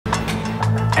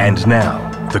And now,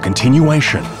 the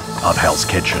continuation of Hell's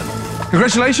Kitchen.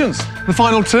 Congratulations, the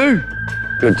final two.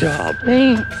 Good job.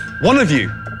 Thanks. One of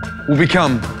you will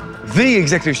become the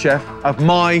executive chef of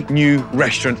my new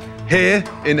restaurant here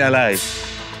in LA.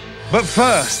 But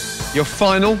first, your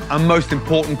final and most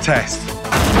important test.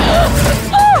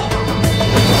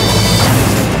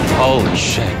 Holy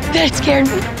shit. That scared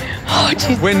me. Oh,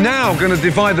 jeez. We're now going to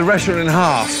divide the restaurant in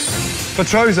half.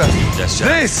 Petrosa, Yes, chef.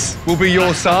 this will be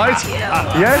your side.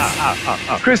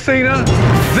 Yes? Christina,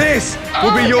 this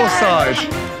will be your side.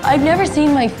 I've never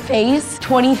seen my face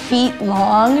 20 feet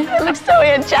long. It looks so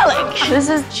angelic. This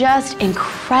is just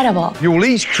incredible. You will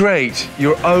each create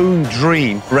your own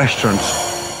dream restaurant.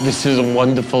 This is a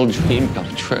wonderful dream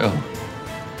come true.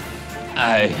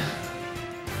 I'm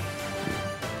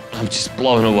just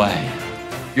blown away.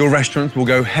 Your restaurants will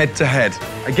go head to head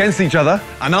against each other,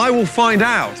 and I will find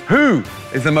out who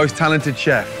is the most talented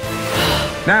chef.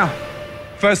 Now,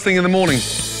 first thing in the morning,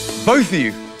 both of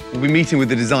you will be meeting with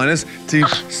the designers to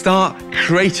start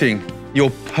creating your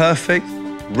perfect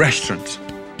restaurant.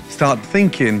 Start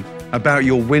thinking about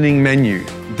your winning menu.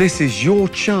 This is your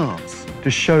chance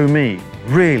to show me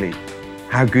really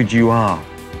how good you are.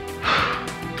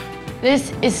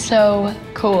 This is so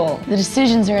cool. The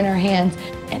decisions are in our hands,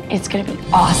 and it's gonna be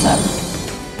awesome.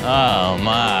 Oh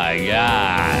my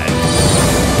God.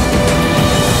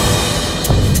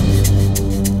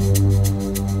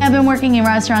 I've been working in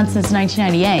restaurants since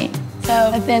 1998. So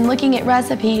I've been looking at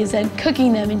recipes and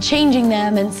cooking them and changing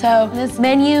them, and so this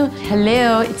menu,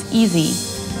 Hello, it's easy.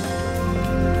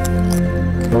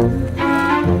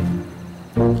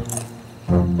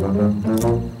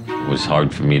 It was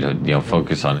hard for me to,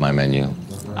 focus on my menu.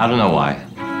 I don't know why.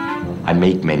 I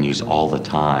make menus all the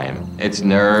time. It's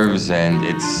nerves and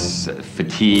it's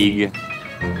fatigue.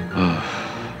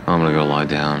 I'm gonna go lie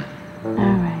down. All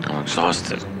right. I'm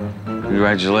exhausted.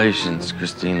 Congratulations,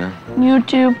 Christina. You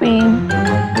too, Bean.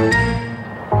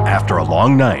 After a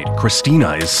long night,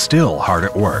 Christina is still hard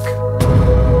at work.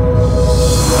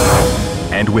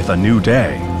 And with a new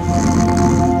day,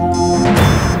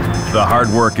 the hard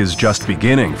work is just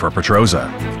beginning for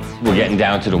Petrosa. We're getting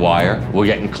down to the wire. We're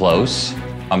getting close.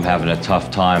 I'm having a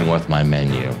tough time with my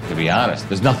menu, to be honest.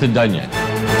 There's nothing done yet.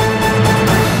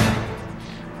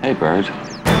 Hey, Bird.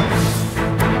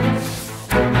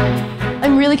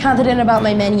 I'm really confident about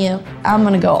my menu. I'm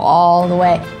gonna go all the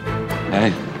way.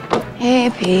 Hey. Hey,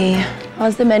 P.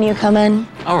 How's the menu coming?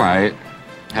 All right.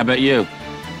 How about you?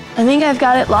 I think I've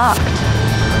got it locked.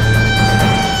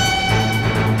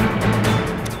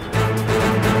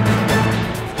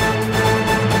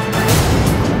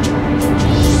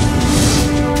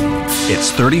 It's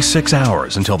 36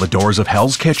 hours until the doors of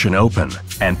Hell's Kitchen open,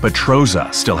 and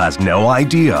Petrosa still has no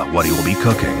idea what he will be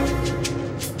cooking.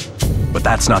 But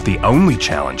that's not the only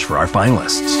challenge for our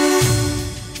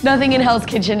finalists. Nothing in Hell's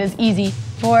Kitchen is easy.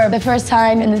 For the first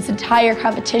time in this entire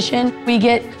competition, we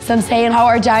get some say in how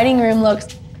our dining room looks.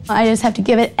 I just have to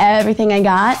give it everything I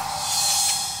got.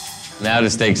 Now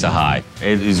the stakes are high.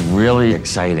 It is really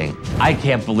exciting. I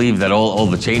can't believe that all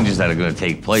the changes that are going to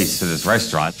take place to this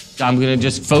restaurant. I'm going to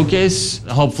just focus.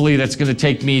 Hopefully that's going to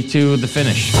take me to the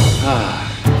finish.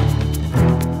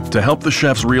 To help the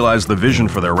chefs realize the vision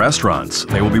for their restaurants,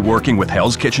 they will be working with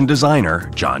Hell's Kitchen designer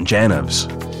John Janives.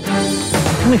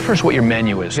 Tell me first what your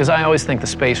menu is, because I always think the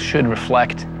space should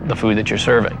reflect the food that you're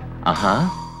serving. Uh-huh.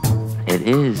 It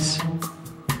is.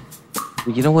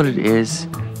 You know what it is?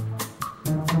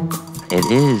 It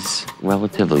is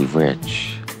relatively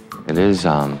rich. It is,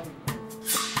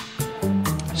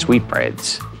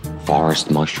 sweetbreads,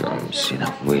 forest mushrooms,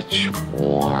 rich,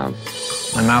 warm.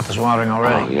 My mouth is watering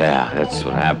already. Oh, yeah, that's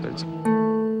what happens.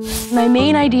 My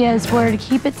main ideas were to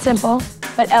keep it simple,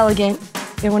 but elegant.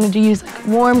 I wanted to use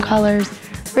warm colors,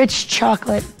 rich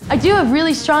chocolate. I do have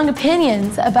really strong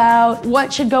opinions about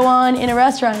what should go on in a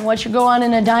restaurant and what should go on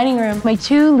in a dining room. My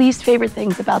two least favorite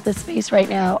things about this space right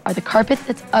now are the carpet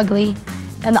that's ugly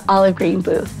and the olive green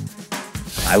booth.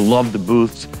 I love the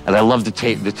booths, and I love the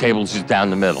tables just down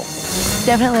the middle.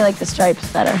 Definitely like the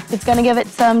stripes better. It's gonna give it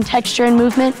some texture and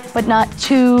movement, but not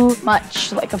too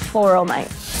much like a floral might.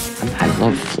 I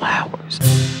love flowers.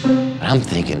 But I'm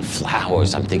thinking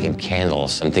flowers, I'm thinking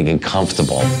candles, I'm thinking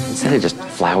comfortable. Instead of just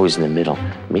flowers in the middle,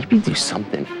 maybe do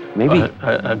something. Maybe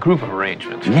A group of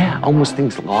arrangements. yeah, almost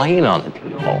things lying on the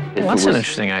table. Well, that's an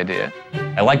interesting idea.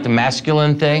 I like the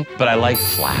masculine thing, but I like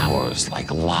flowers, like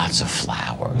lots of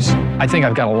flowers. I think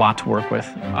I've got a lot to work with.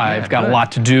 I've got a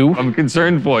lot to do. I'm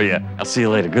concerned for you. I'll see you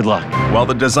later. Good luck. While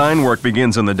the design work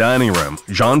begins in the dining room,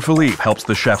 Jean-Philippe helps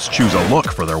the chefs choose a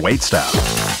look for their waitstaff.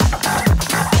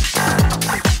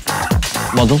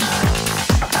 Models?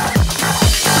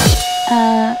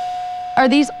 Are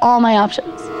these all my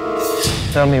options?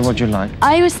 Tell me what you like.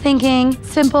 I was thinking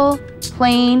simple,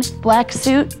 plain, black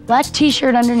suit, black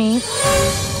t-shirt underneath.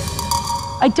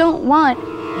 I don't want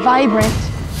vibrant.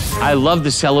 I love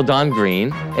the celadon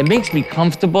green. It makes me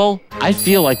comfortable. I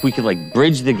feel like we could like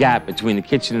bridge the gap between the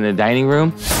kitchen and the dining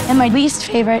room. And my least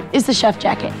favorite is the chef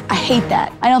jacket. I hate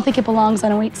that. I don't think it belongs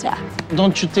on a waitstaff.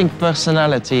 Don't you think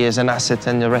personality is an asset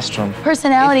in the restaurant?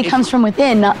 Personality comes from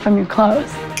within, not from your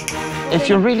clothes. If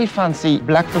you really fancy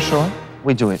black for sure,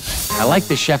 we do it. I like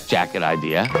the chef jacket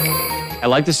idea. I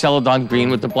like the celadon green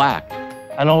with the black.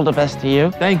 And all the best to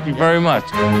you. Thank you very much.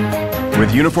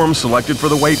 With uniforms selected for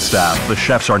the waitstaff, the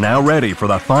chefs are now ready for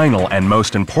the final and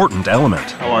most important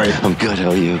element. How are you? I'm good,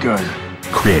 how are you? Good.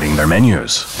 Creating their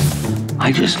menus.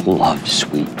 I just love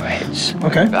sweetbreads.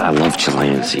 Okay. I love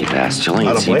Chilean sea bass.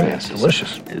 Chilean sea bass.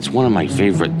 Delicious. It's one of my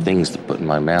favorite things to put in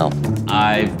my mouth.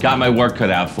 I've got my work cut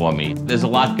out for me. There's a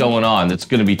lot going on that's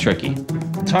gonna be tricky.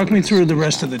 Talk me through the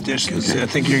rest of the dishes. I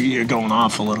think you're going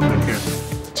off a little bit here.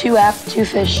 2 apps, 2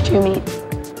 fish, 2 meat,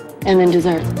 and then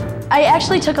dessert. I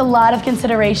actually took a lot of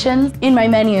considerations in my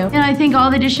menu. And I think all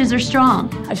the dishes are strong.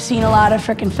 I've seen a lot of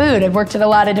frickin' food. I've worked at a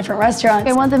lot of different restaurants.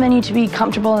 I want the menu to be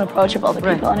comfortable and approachable to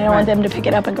people, and I don't want them to pick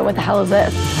it up and go, what the hell is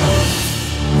this?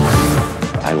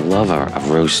 I love a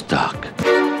roast duck.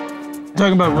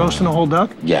 Talking about roasting a whole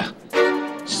duck? Yeah.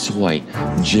 Soy,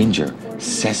 ginger,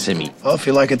 sesame. Well, if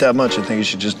you like it that much, I think you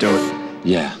should just do it.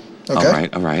 Yeah. Okay.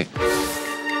 All right.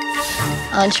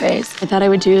 Entrees. I thought I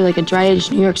would do like a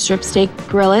dry-aged New York strip steak,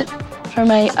 grill it. For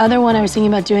my other one, I was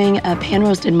thinking about doing a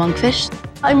pan-roasted monkfish.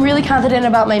 I'm really confident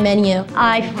about my menu.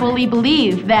 I fully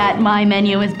believe that my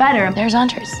menu is better. There's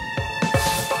entrees.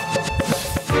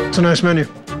 It's a nice menu.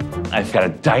 I've got a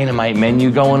dynamite menu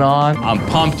going on. I'm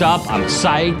pumped up, I'm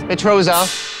psyched. Petrosa,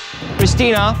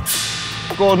 Christina,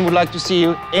 Gordon would like to see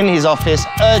you in his office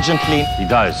urgently. He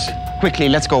does. Quickly,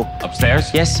 let's go. Upstairs?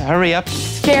 Yes, hurry up.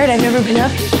 Scared, I've never been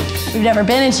up here. We've never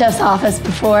been in chef's office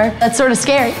before. That's sort of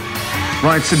scary.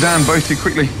 Right, sit down, both of you,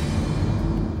 quickly.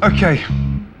 Okay,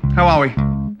 how are we?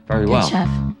 Very Good well. chef.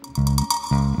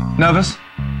 Nervous?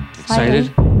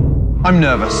 Excited? I'm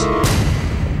nervous.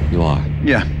 You are.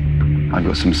 Yeah, I've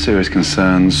got some serious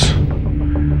concerns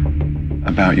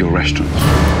about your restaurant.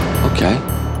 Okay.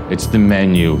 It's the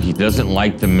menu. He doesn't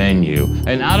like the menu.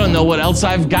 And I don't know what else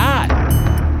I've got.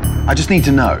 I just need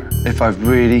to know if I've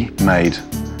really made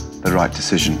the right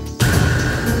decision.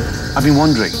 I've been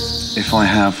wondering if I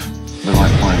have the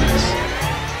right finance.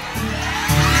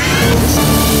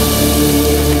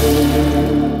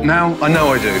 Now I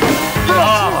know I do.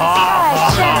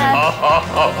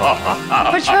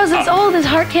 Petrosa's old, his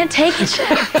heart can't take it,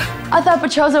 chef. I thought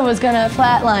Petrosa was gonna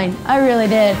flatline. I really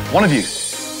did. One of you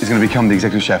is going to become the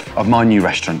executive chef of my new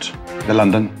restaurant, the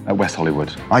London at West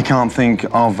Hollywood. I can't think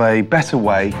of a better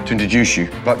way to introduce you,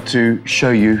 but to show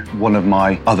you one of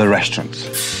my other restaurants.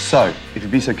 So, if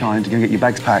you'd be so kind to go get your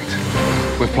bags packed,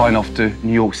 we're flying off to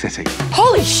New York City.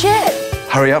 Holy shit!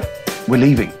 Hurry up, we're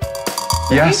leaving.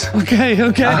 Yes? Okay.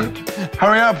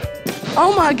 Hurry up.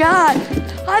 Oh my God.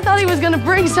 I thought he was gonna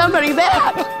bring somebody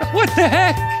back. What the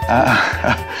heck?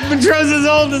 Petrosa's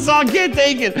old, this all can't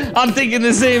take it. I'm thinking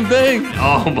the same thing.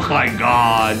 Oh my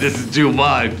God, this is too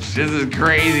much. This is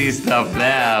crazy stuff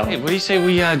now. Hey, what do you say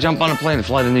we jump on a plane and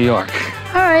fly to New York?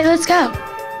 All right, let's go.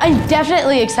 I'm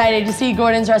definitely excited to see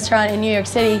Gordon's restaurant in New York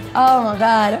City. Oh my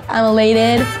God, I'm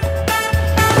elated.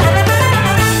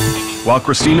 While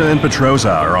Christina and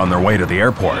Petrosa are on their way to the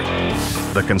airport,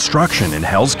 the construction in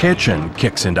Hell's Kitchen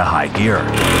kicks into high gear.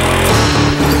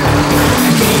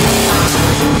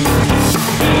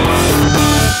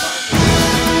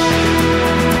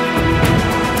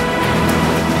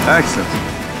 Excellent.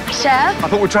 Chef, I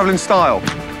thought we'd travel in style.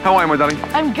 How are you, my darling?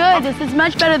 I'm good. This is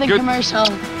much better than commercial.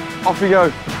 Off we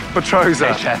go. Petrosa.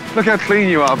 Hey, Chef. Look how clean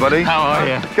you are, buddy. How are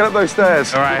you? Get up those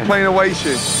stairs. All right. We're playing awaits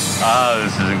you. Oh,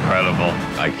 this is incredible.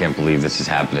 I can't believe this is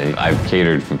happening. I've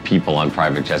catered for people on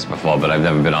private jets before, but I've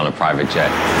never been on a private jet.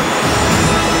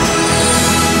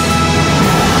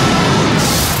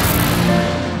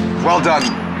 Well done.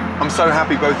 I'm so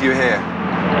happy both of you are here.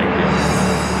 Thank you.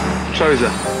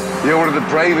 Petrosa, you're one of the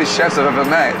bravest chefs I've ever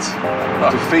met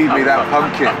to feed me that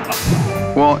pumpkin.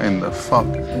 What in the fuck?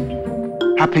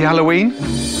 Happy Halloween?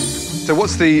 So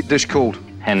what's the dish called?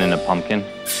 Hen and a pumpkin.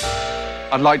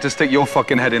 I'd like to stick your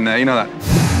fucking head in there, you know that?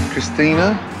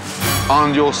 Christina,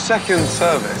 on your second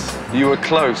service, you were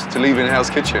close to leaving Hell's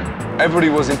Kitchen. Everybody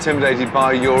was intimidated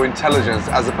by your intelligence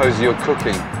as opposed to your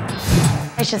cooking.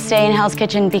 I should stay in Hell's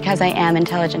Kitchen because I am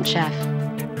intelligent chef.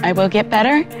 I will get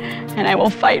better, and I will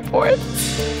fight for it.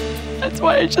 That's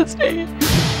why I should stay.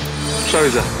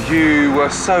 Petroza, you were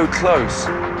so close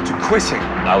to quitting.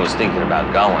 I was thinking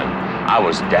about going. I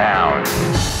was down.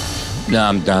 No,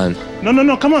 I'm done.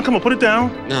 No, come on, put it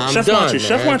down. No, I'm Chef done, wants you, man.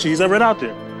 Chef wants you, he's right out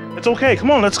there. It's okay, come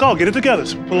on, let's go, get it together.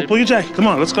 Pull your jacket, come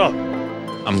on, let's go.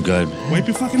 I'm good. Wipe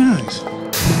your fucking eyes.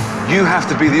 You have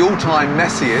to be the all-time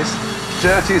messiest,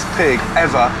 dirtiest pig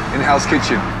ever in Hell's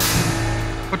Kitchen.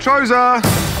 Petroza!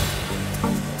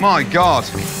 My God.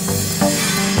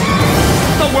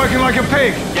 Stop working like a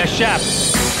pig. Yes, chef.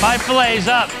 5 fillets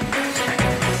up.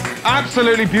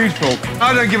 Absolutely beautiful.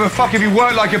 I don't give a fuck if you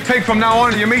work like a pig from now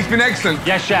on. Your meat's been excellent.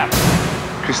 Yes, chef.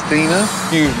 Christina,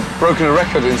 you've broken a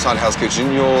record inside Hell's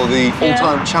Kitchen. You're the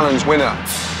all-time challenge winner.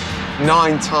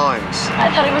 9 times. I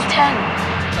thought it was 10.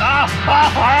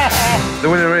 The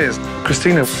winner is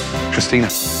Christina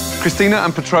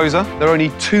and Petroza. There are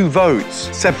only 2 votes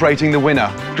separating the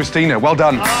winner. Christina, well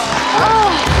done.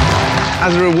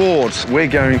 As a reward, we're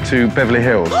going to Beverly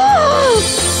Hills.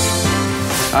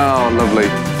 Oh, lovely.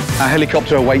 A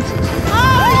helicopter awaits us.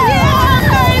 Oh,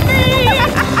 yeah, baby!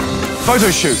 Photo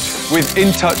shoot with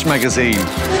In Touch magazine.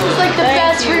 This is like the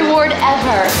best reward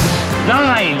ever.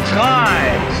 9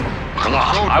 times.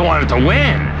 I wanted to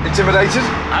win. Intimidated?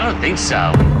 I don't think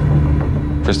so.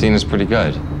 Christina's pretty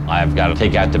good. I've got to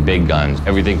take out the big guns.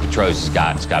 Everything Petroza's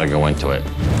got, it's got to go into it.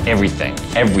 Everything.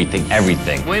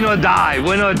 Win or die,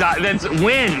 That's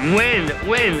win.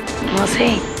 We'll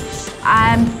see.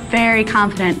 I'm very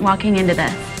confident walking into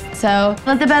this. So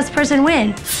Let the best person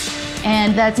win.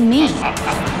 and that's me.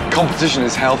 Competition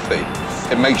is healthy.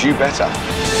 It makes you better.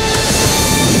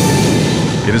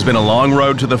 It has been a long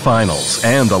road to the finals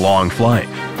and a long flight.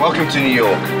 Welcome to New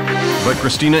York. But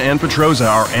Christina and Petroza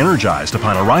are energized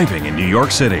upon arriving in New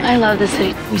York City. I love the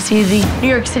city. We see the New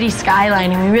York City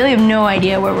skyline, and we really have no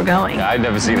idea where we're going. I've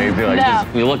never seen anything like this.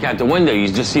 You look out the window, you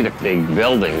just see the big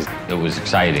buildings. It was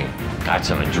exciting. Got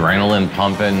some adrenaline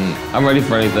pumping. I'm ready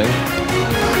for anything.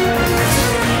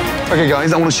 Okay,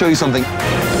 guys, I want to show you something.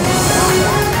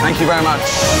 Thank you very much.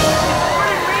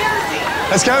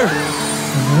 Let's go.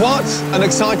 What an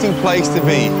exciting place to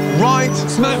be. Right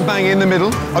smack bang in the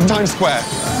middle of Times Square.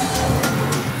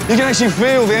 You can actually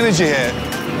feel the energy here.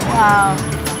 Wow.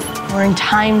 We're in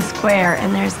Times Square,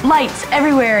 and there's lights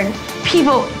everywhere and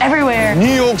people everywhere.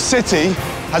 New York City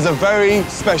has a very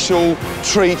special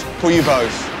treat for you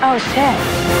both. Oh, shit.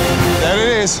 There it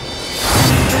is.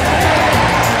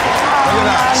 Look at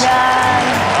that.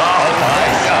 Oh, my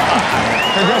God.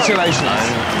 Congratulations.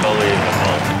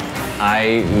 Unbelievable.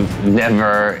 I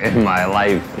never in my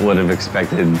life would have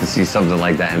expected to see something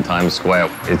like that in Times Square.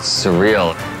 It's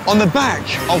surreal. On the back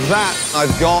of that,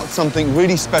 I've got something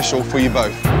really special for you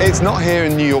both. It's not here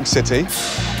in New York City.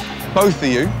 Both of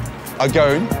you are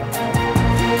going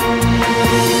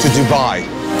to Dubai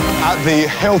at the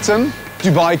Hilton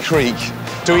Dubai Creek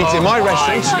to eat in my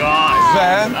restaurant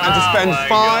there and to spend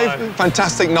 5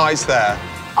 fantastic nights there.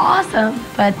 Awesome,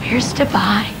 but here's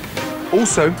Dubai.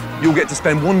 Also, you'll get to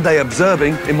spend 1 day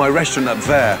observing in my restaurant up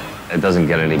there. It doesn't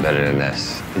get any better than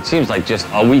this. It seems like just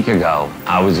a week ago,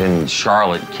 I was in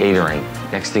Charlotte catering.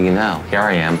 Next thing you know, here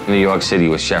I am in New York City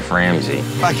with Chef Ramsay.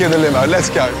 Back in the limo, let's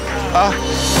go.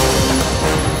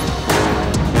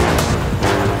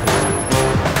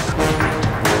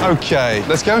 Okay,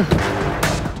 let's go.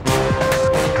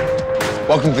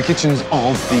 Welcome to the kitchens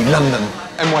of the London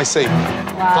NYC.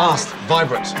 Wow. Fast,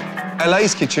 vibrant.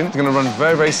 LA's kitchen is going to run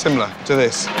very, very similar to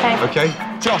this. Okay?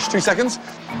 Josh, 2 seconds.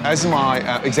 This is my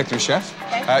executive chef.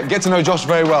 Get to know Josh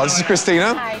very well. This is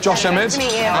Christina, Josh Emmett,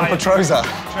 and Petroza.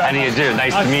 How do you do?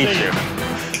 Nice to meet you.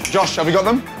 Josh, have we got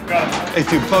them? Got it.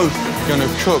 If you're both going to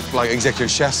cook like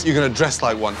executive chefs, you're going to dress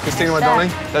like one. Christina, my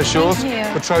darling, that's yours. Thank you.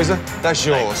 Petroza, that's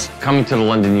yours. Coming to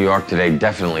London, New York today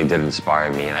definitely did inspire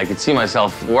me. And I could see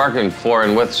myself working for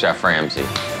and with Chef Ramsay.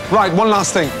 Right, one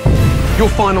last thing. Your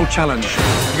final challenge.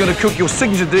 You're going to cook your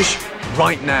signature dish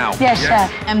right now. Yes,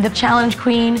 Chef. I'm the challenge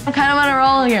queen. I'm kind of on a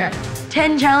roll here.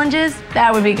 10 challenges,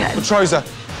 that would be good. Petroza,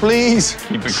 please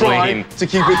Keep it try clean. to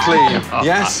keep it clean.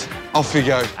 Yes? Off you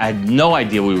go. I had no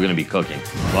idea we were going to be cooking.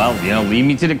 Well, you know, lead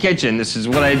me to the kitchen. This is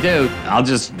what I do. I'll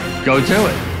just go to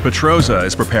it. Petroza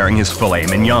is preparing his filet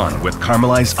mignon with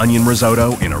caramelized onion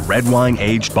risotto in a red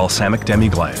wine-aged balsamic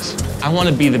demi-glace. I want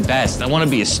to be the best. I want to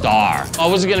be a star. I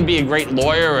wasn't going to be a great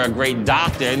lawyer or a great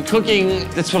doctor. And cooking,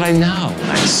 that's what I know.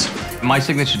 Nice. My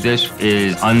signature dish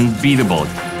is unbeatable.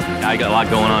 I got a lot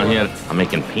going on here. I'm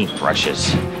making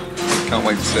paintbrushes. Can't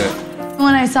wait to see it.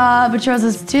 When I saw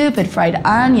Petrosa's stupid fried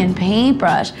onion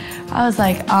paintbrush, I was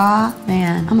like, ah,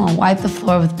 man, I'm gonna wipe the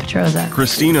floor with Petrosa.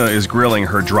 Christina is grilling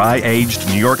her dry-aged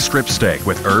New York strip steak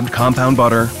with herbed compound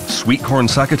butter, sweet corn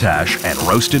succotash, and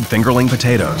roasted fingerling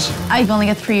potatoes. I've only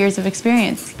got 3 years of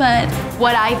experience, but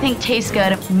What I think tastes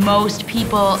good, most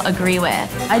people agree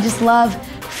with. I just love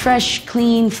fresh,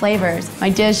 clean flavors.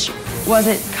 My dish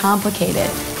wasn't complicated,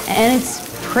 and it's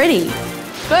pretty.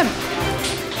 Good.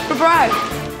 Surprise.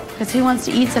 Because who wants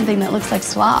to eat something that looks like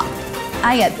slop?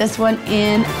 I get this one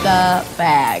in the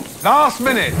bag. Last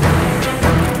minute.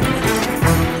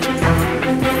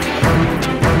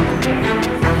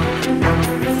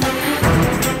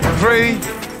 Three,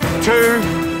 2,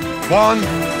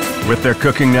 1. With their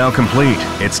cooking now complete,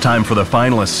 it's time for the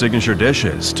finalists' signature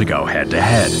dishes to go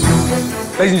head-to-head.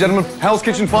 Ladies and gentlemen, Hell's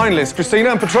Kitchen finalists,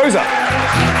 Christina and Petrosa.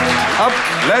 Up,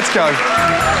 let's go.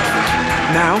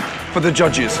 Now for the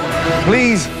judges.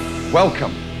 Please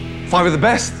welcome 5 of the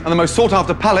best and the most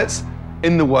sought-after palates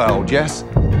in the world, yes?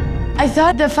 I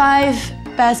thought the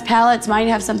 5 best palates might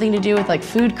have something to do with like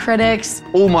food critics.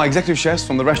 All my executive chefs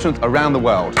from the restaurant around the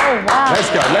world. Oh, wow. Let's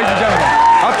go, ladies and gentlemen.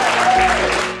 Up.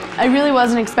 I really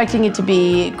wasn't expecting it to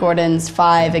be Gordon's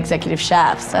 5 executive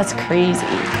chefs. That's crazy.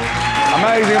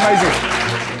 Amazing, amazing.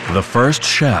 The first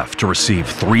chef to receive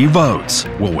 3 votes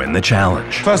will win the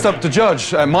challenge. First up to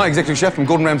judge, my executive chef from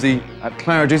Gordon Ramsay at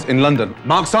Claridge's in London,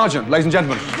 Mark Sargent, ladies and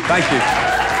gentlemen. Thank you.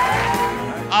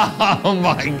 Oh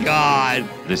my God.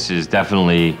 This is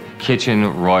definitely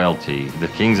kitchen royalty. The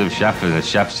kings of chefs and the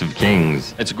chefs of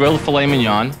kings. It's a grilled filet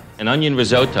mignon, an onion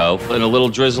risotto, and a little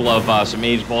drizzle of some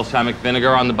aged balsamic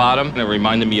vinegar on the bottom. And it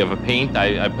reminded me of a paint.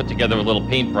 I put together a little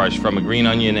paintbrush from a green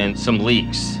onion and some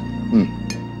leeks.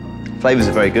 Flavors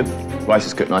are very good. Rice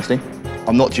is cooked nicely.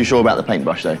 I'm not too sure about the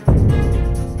paintbrush though.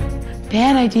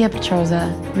 Bad idea,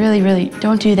 Petrosa. Really, really,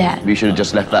 don't do that. We should have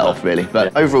just left that off really.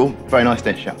 But overall, very nice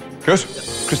dish, yeah. Good.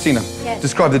 Christina, Yes.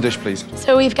 describe the dish, please.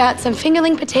 So we've got some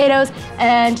fingerling potatoes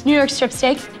and New York strip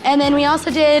steak, and then we also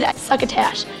did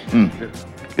succotash.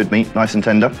 Good meat, nice and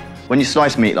tender. When you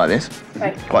slice meat like this,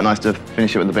 Right. quite nice to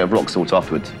finish it with a bit of rock salt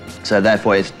afterwards. So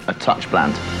therefore, it's a touch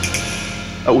bland.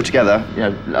 Altogether, you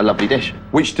know, a lovely dish.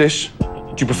 Which dish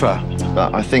do you prefer?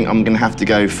 But I think I'm going to have to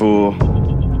go for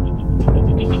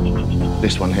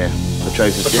this one here,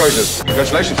 Petrosa's dish. Petrosa's.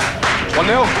 Congratulations.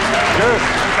 1-0. Good.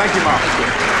 Thank you, Mark.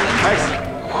 Excellent.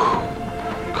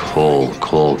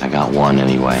 Cold. I got 1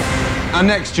 anyway. Our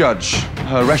next judge,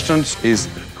 her restaurant is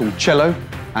called Cello,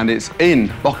 and it's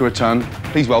in Boca Raton.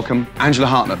 Please welcome Angela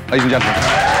Hartnett, ladies and gentlemen.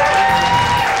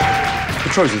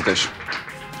 Petrosa's dish.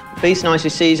 Beef's nicely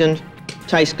seasoned,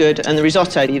 tastes good, and the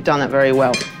risotto, you've done that very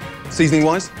well.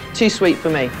 Seasoning-wise? Too sweet for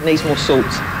me, needs more salt.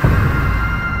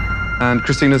 And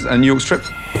Christina's a New York strip.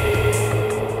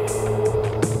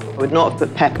 I would not have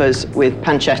put peppers with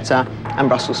pancetta and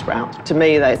Brussels sprouts. To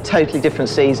me, they're totally different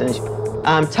seasons.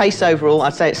 Taste overall,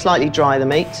 I'd say it's slightly dry, the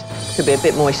meat. Could be a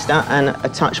bit moister and a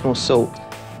touch more salt.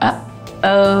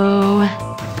 Oh.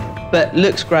 But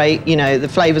looks great, you know, the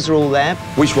flavours are all there.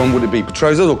 Which one would it be,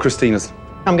 Petrosa's or Christina's?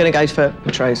 I'm going to go for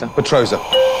Petrosa. Petrosa.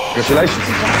 Congratulations.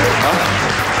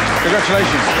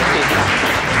 Congratulations.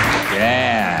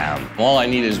 Yeah. All I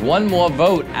need is 1 more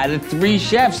vote out of 3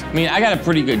 chefs. I mean, I got a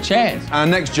pretty good chance. Our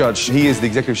next judge, he is the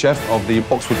executive chef of the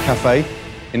Oxford Cafe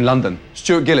in London,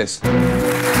 Stuart Gillis.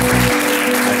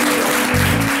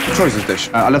 Petrosa's dish.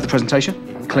 I love the presentation.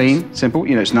 Clean, simple,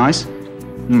 you know, it's nice.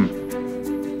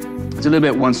 It's a little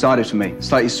bit one-sided for me.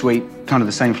 Slightly sweet, kind of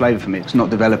the same flavour for me. It's not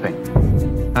developing.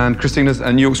 And Christina's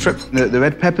a New York strip. The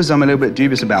red peppers, I'm a little bit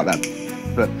dubious about that.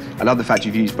 But I love the fact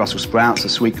you've used Brussels sprouts, the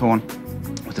sweet corn,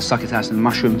 with the succotash and the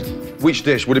mushrooms. Which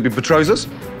dish? Would it be Petrosa's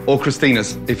or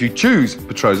Christina's? If you choose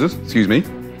Petrosa's, excuse me,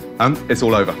 it's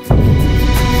all over.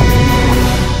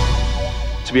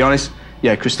 To be honest,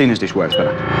 yeah, Christina's dish works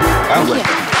better.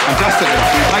 Fantastic.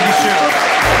 Thank you, Stuart.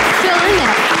 Still in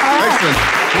there. Excellent.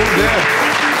 Oh, yeah.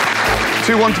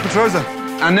 2-1 to Petrosa.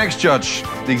 Our next judge,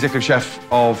 the executive chef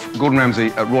of Gordon Ramsay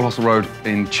at Royal Hospital Road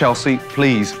in Chelsea.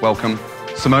 Please welcome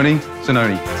Simone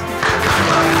Zanoni.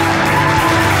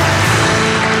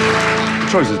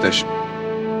 Petrosa's dish.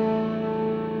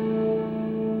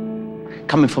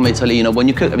 Coming from Italy, you know, when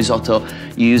you cook a risotto,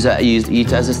 you use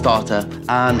it as a starter.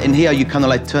 And in here, you kind of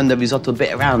like turn the risotto a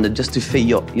bit around it just to fit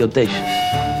your dish.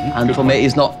 And for me,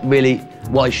 it's not really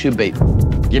what it should be.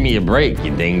 Give me a break,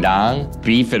 you ding-dong.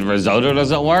 Beef and risotto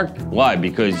doesn't work? Why?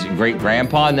 Because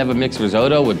great-grandpa never mixed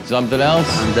risotto with something else?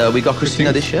 And we got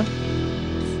Christina this year.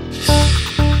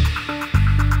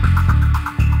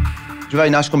 It's a very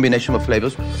nice combination of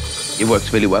flavors. It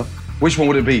works really well. Which one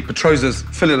would it be? Petrosa's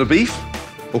fillet of beef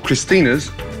or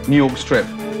Christina's New York strip?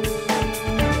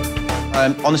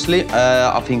 Honestly,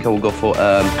 I think I will go for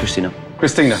Christina.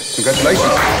 Christina,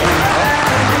 congratulations.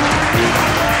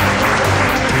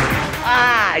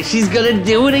 She's gonna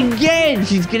do it again.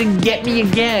 She's gonna get me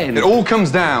again. It all comes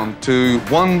down to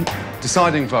one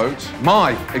deciding vote.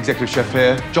 My executive chef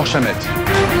here, Josh Emmett.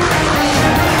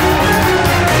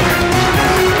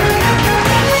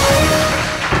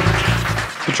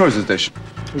 Petrosa's dish.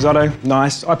 Risotto,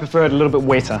 nice. I prefer it a little bit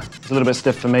wetter. It's a little bit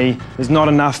stiff for me. There's not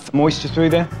enough moisture through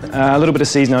there. A little bit of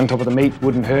seasoning on top of the meat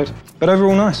wouldn't hurt. But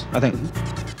overall, nice, I think.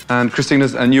 And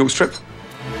Christina's New York strip.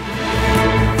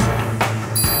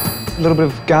 A little bit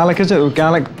of garlic, is it? Or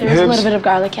garlic There's herbs? a little bit of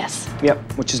garlic, yes. Yep,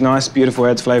 which is nice, beautiful,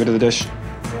 adds flavour to the dish.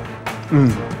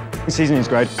 The seasoning's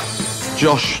great.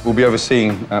 Josh will be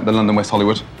overseeing the London West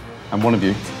Hollywood, and one of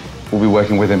you will be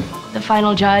working with him. The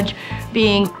final judge,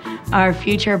 being our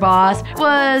future boss,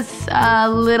 was a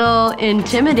little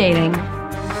intimidating.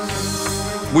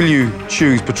 Will you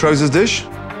choose Petrosa's dish,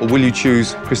 or will you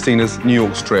choose Christina's New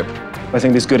York strip? I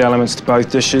think there's good elements to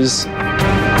both dishes.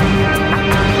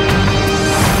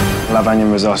 I love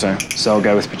onion risotto, so I'll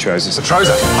go with Petrosa's.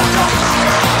 Petrosa!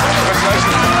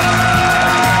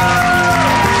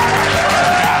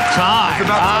 Time!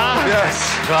 Yes.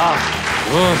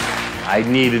 I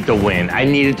needed to win. I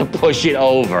needed to push it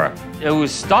over. It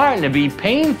was starting to be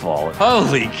painful.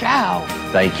 Holy cow.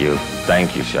 Thank you,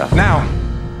 chef. Now,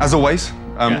 as always,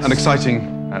 an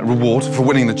exciting reward for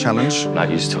winning the challenge. Not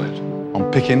used to it.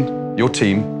 On picking your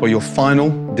team for your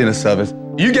final dinner service.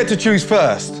 You get to choose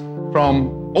first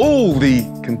from all the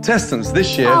contestants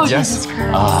this year. Oh, Jesus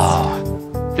Christ.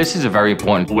 This is a very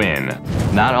important win.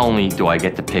 Not only do I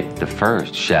get to pick the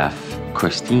first chef,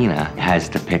 Christina has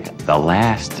to pick the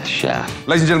last chef.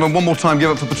 Ladies and gentlemen, one more time,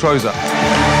 give it for Petrosa.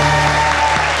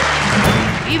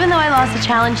 Even though I lost the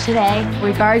challenge today,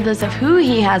 regardless of who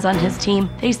he has on his team,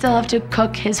 they still have to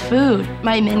cook his food.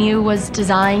 My menu was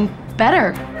designed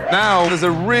better. Now, there's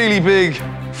a really big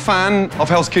fan of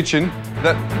Hell's Kitchen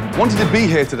that wanted to be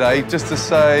here today just to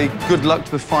say good luck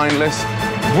to the finalist,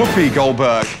 Whoopi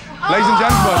Goldberg. Ladies and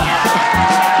gentlemen.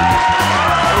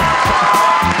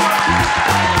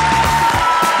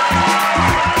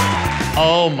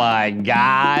 Oh my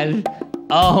God.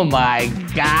 Oh my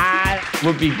God.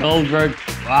 Whoopi Goldberg.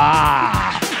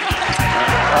 Ah.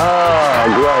 Oh,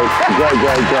 great.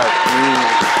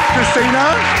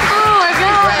 Christina. Oh my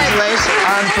God. Congratulations.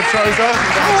 And Petrosa.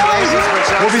 Congratulations,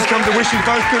 Petrosa. Whoopi's come to wish you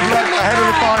both good luck ahead of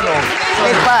the final.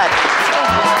 Good luck.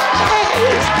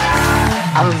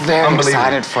 I'm very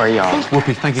excited for y'all.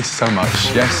 Whoopi, thank you so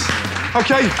much. Yes.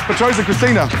 Okay, Petrosa,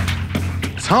 Christina.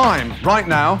 Time right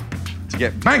now to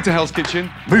get back to Hell's Kitchen.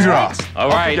 Move your ass. All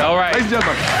right. Ladies and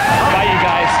gentlemen. Bye, you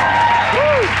guys.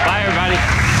 Bye, everybody.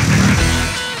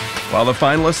 While the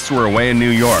finalists were away in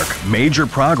New York, major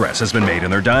progress has been made in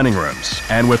their dining rooms.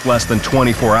 And with less than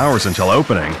 24 hours until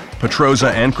opening,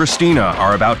 Petrosa and Christina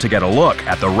are about to get a look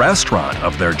at the restaurant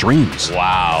of their dreams.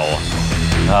 Wow.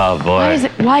 Oh, boy. Why is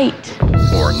it white?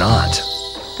 Or not.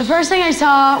 The first thing I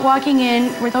saw walking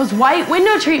in were those white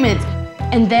window treatments.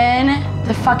 And then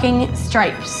the fucking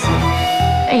stripes.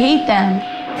 I hate them.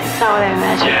 It's not what I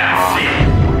imagined.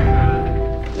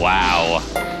 Wow.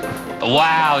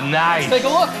 Wow, nice. Let's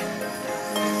take a look.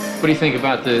 What do you think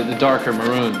about the darker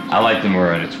maroon? I like the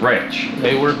maroon. It's rich.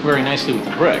 They work very nicely with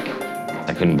the brick.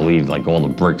 I couldn't believe like all the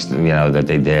bricks, that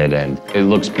they did, and it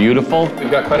looks beautiful.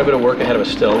 We've got quite a bit of work ahead of us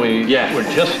still. We're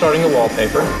just starting the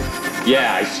wallpaper.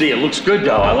 Yeah, I see. It looks good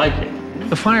though. I like it.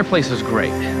 The fireplace is great.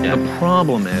 Yeah. The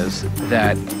problem is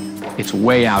that it's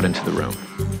way out into the room.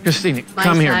 Christina,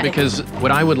 come here, because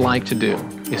what I would like to do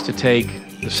is to take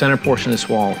the center portion of this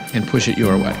wall and push it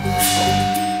your way.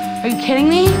 Are you kidding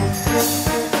me?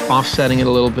 Offsetting it a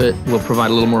little bit will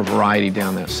provide a little more variety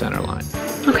down that center line.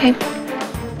 Okay.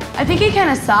 I think it kind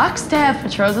of sucks to have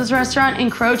Petrosa's restaurant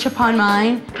encroach upon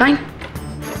mine. Fine.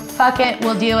 Fuck it,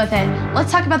 we'll deal with it.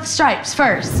 Let's talk about the stripes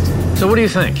first. So what do you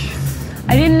think?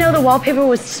 I didn't know the wallpaper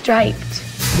was striped.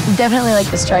 Definitely like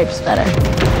the stripes better.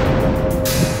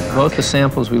 Both the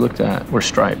samples we looked at were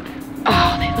striped.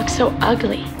 Oh, they look so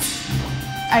ugly.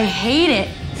 I hate it.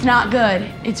 It's not good.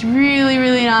 It's really,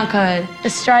 really not good. The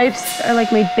stripes are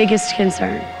like my biggest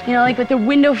concern. You know, like with the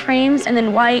window frames and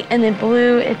then white and then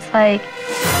blue, it's like,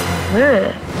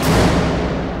 ugh.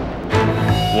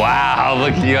 Wow,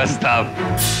 look at your stuff.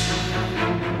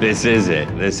 This is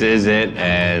it.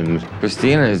 And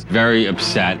Christina is very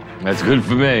upset. That's good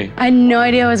for me. I had no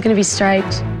idea it was gonna be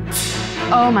striped.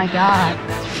 Oh my God,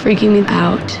 it's freaking me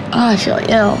out. Oh, I feel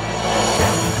ill.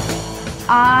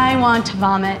 I want to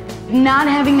vomit. Not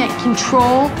having that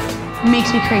control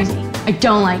makes me crazy. I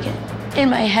don't like it. In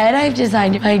my head, I've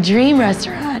designed my dream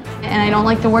restaurant, and I don't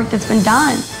like the work that's been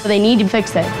done. So they need to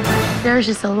fix it. There's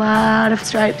just a lot of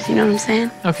stripes, you know what I'm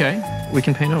saying? Okay, we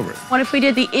can paint over it. What if we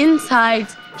did the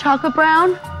insides chocolate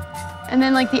brown, and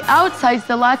then like the outsides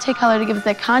the latte color to give it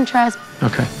that contrast?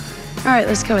 Okay. All right,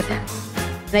 let's go with that.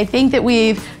 And I think that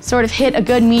we've sort of hit a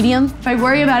good medium. If I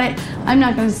worry about it, I'm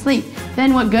not going to sleep.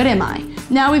 Then what good am I?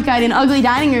 Now we've got an ugly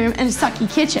dining room and a sucky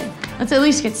kitchen. Let's at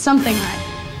least get something right.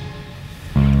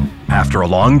 After a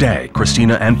long day,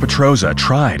 Christina and Petroza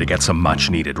try to get some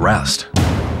much-needed rest.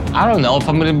 I don't know if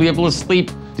I'm going to be able to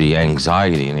sleep. The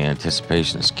anxiety and the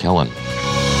anticipation is killing me.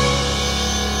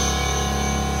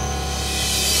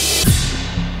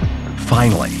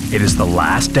 Finally, it is the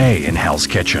last day in Hell's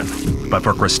Kitchen. But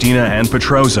for Christina and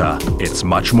Petroza, it's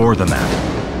much more than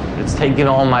that. It's taken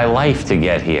all my life to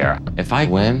get here. If I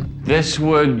win, this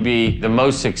would be the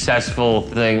most successful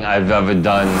thing I've ever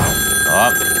done.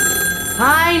 Oh.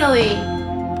 Finally.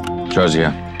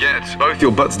 Petroza. Get both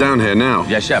your butts down here now.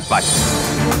 Yes, Chef. Bye.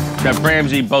 Chef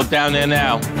Ramsay, both down there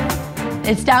now.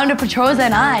 It's down to Petroza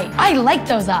and I. I like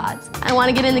those odds. I want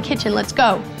to get in the kitchen. Let's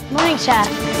go. Morning, Chef.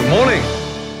 Good morning.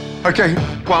 Okay,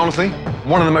 quite honestly,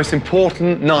 one of the most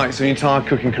important nights of your entire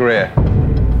cooking career.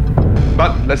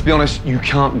 But let's be honest, you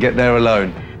can't get there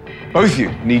alone. Both of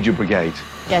you need your brigade.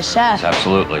 Yes, Chef.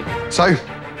 Absolutely. So,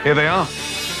 here they are.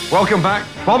 Welcome back,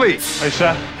 Bobby. Hey,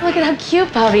 Chef. Look at how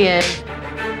cute Bobby is.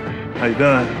 How you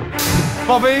doing?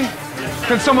 Bobby,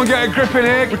 can someone get a grip in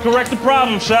here? We correct the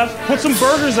problem, Chef. Put some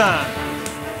burgers on.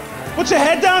 Put your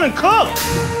head down and cook.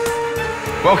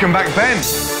 Welcome back, Ben.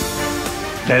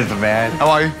 There's the man. How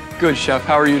are you? Good, Chef.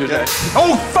 How are you today?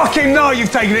 Oh, fucking no,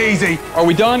 you've taken it easy. Are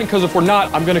we done? Because if we're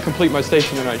not, I'm going to complete my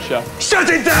station tonight, Chef. Shut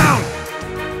it down!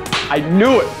 I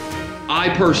knew it.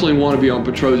 I personally want to be on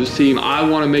Petroza's team. I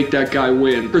want to make that guy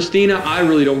win. Christina, I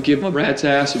really don't give a rat's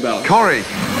ass about it. Corey.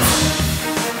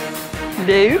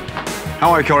 Dave. How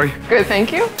are you, Corey? Good,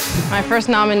 thank you. My first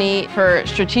nominee for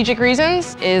strategic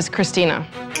reasons is Christina.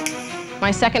 My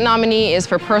second nominee is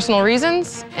for personal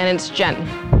reasons, and it's Jen.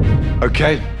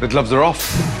 Okay, the gloves are off.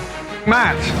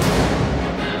 Matt.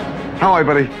 How are you,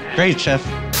 buddy? Great, Chef.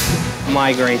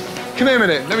 Migraine. Come here a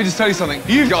minute. Let me just tell you something.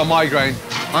 You've got a migraine.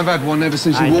 I've had one ever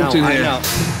since you walked in here. I know.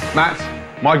 Matt,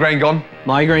 migraine gone?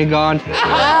 Migraine gone.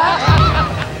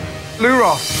 Lou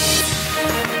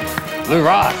Ross. Lou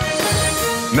Ross.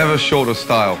 Never short of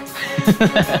style.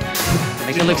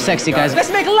 Make it look sexy, guys. Let's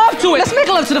make love to it. Let's make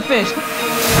love to the fish.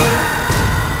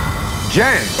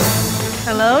 Jen.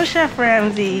 Hello, Chef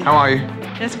Ramsay. How are you?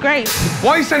 It's great.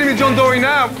 Why are you sending me John Dory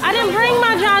now? I didn't bring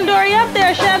my John Dory up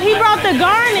there, Chef. He brought the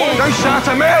garnish. Don't shout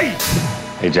at me!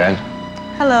 Hey, Jen.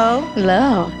 Hello.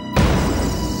 Hello.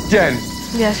 Jen.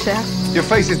 Yes, Chef. Your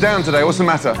face is down today. What's the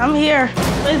matter? I'm here.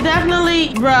 It's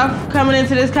definitely rough coming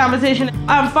into this competition.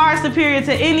 I'm far superior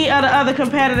to any of the other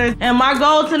competitors, and my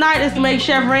goal tonight is to make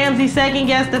Chef Ramsay second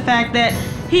guess the fact that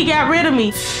he got rid of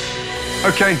me.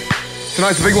 Okay,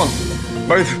 tonight's a big one.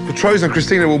 Both Petroza and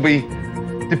Christina will be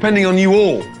depending on you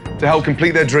all to help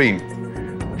complete their dream.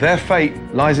 Their fate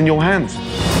lies in your hands.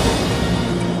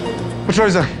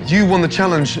 Petroza, you won the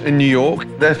challenge in New York,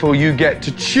 therefore you get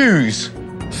to choose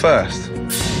first.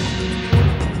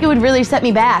 It would really set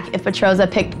me back if Petroza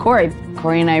picked Corey.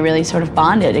 Corey and I really sort of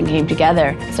bonded and came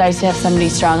together. It's nice to have somebody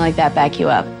strong like that back you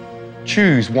up.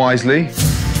 Choose wisely.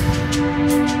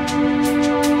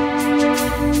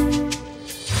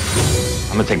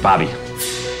 I'm gonna take Bobby.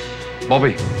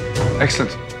 Bobby,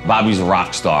 excellent. Bobby's a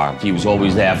rock star. He was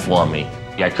always there for me.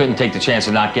 I couldn't take the chance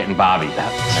of not getting Bobby.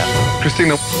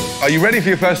 Christina, are you ready for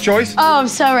your first choice? Oh, I'm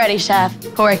so ready, Chef.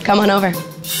 Corey, come on over.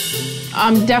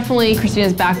 I'm definitely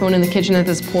Christina's backbone in the kitchen at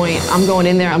this point. I'm going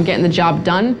in there, I'm getting the job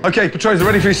done. Okay, Petroza,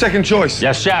 ready for your second choice?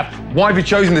 Yes, Chef. Why have you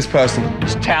chosen this person?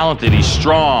 He's talented, he's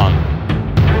strong.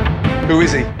 Who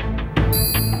is he?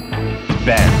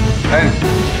 Ben. Ben.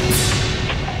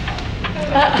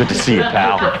 Good to see you,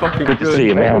 pal. Good to see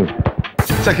you, man.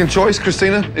 Second choice,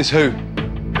 Christina, is who?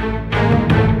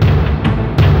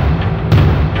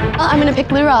 Well, I'm gonna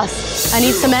pick Lou Ross. I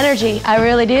need some energy, I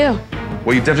really do.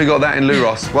 Well, you've definitely got that in Lou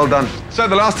Ross. Well done. So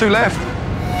the last two left,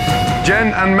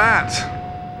 Jen and Matt.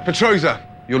 Petroza,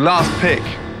 your last pick.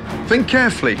 Think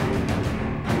carefully.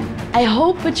 I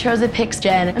hope Petroza picks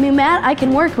Jen. I mean, Matt I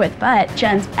can work with, but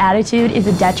Jen's attitude is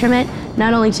a detriment,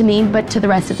 not only to me, but to the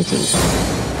rest of the team.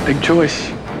 Big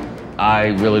choice. I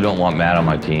really don't want Matt on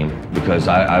my team because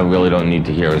I really don't need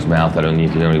to hear his mouth. I don't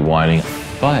need to hear any whining.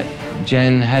 But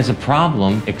Jen has a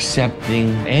problem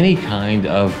accepting any kind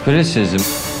of criticism.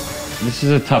 This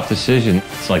is a tough decision.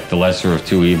 It's like the lesser of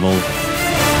two evils.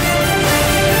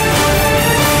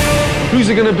 Who's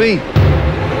it gonna be?